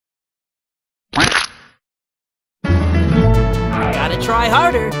try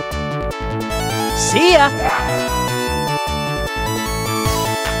harder. See ya!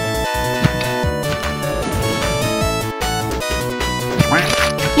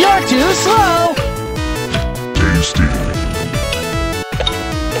 You're too slow! Tasty.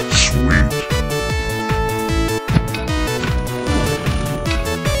 Sweet.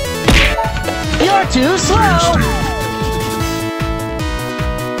 You're too slow! Tasty.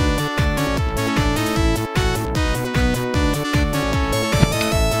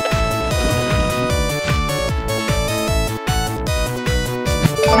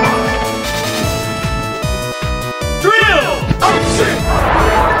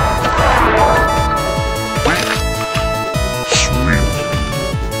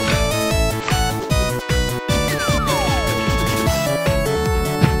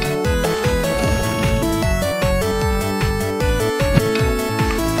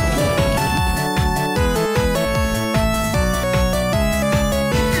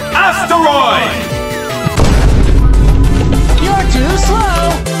 Asteroid! You're too slow!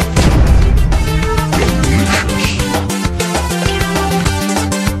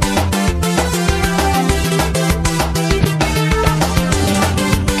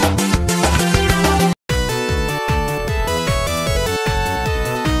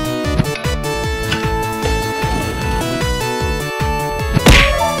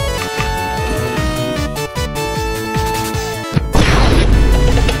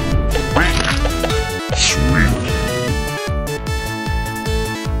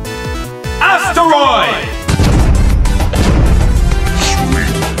 Asteroid!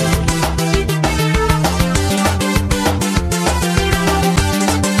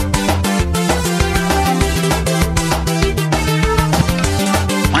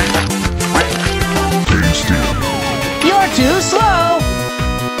 You're too slow!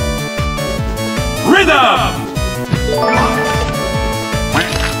 Rhythm!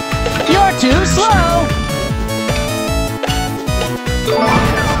 You're too slow!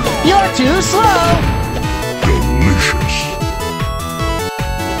 You're too slow! Delicious.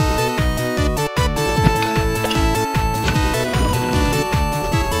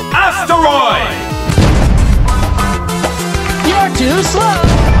 Asteroid! You're too slow!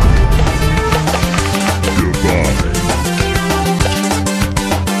 Goodbye.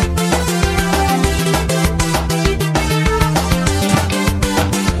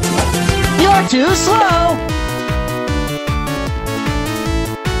 You're too slow!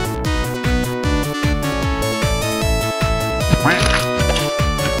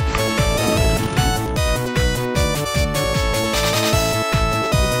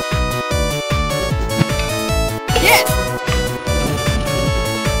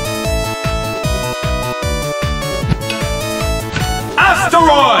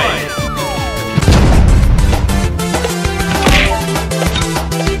 Asteroid! Goodbye.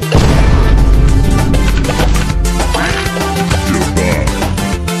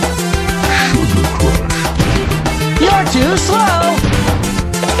 Sugar Crush. You're too slow!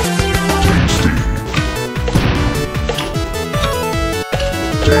 Tasty.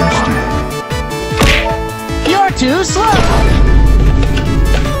 Tasty. You're too slow!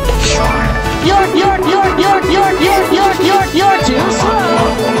 You're too slow!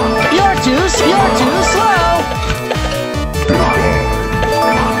 You're too slow!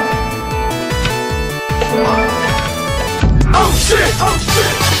 Oh shit! Oh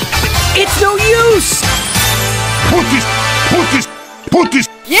shit! It's no use! Put this!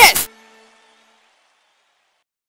 Yes!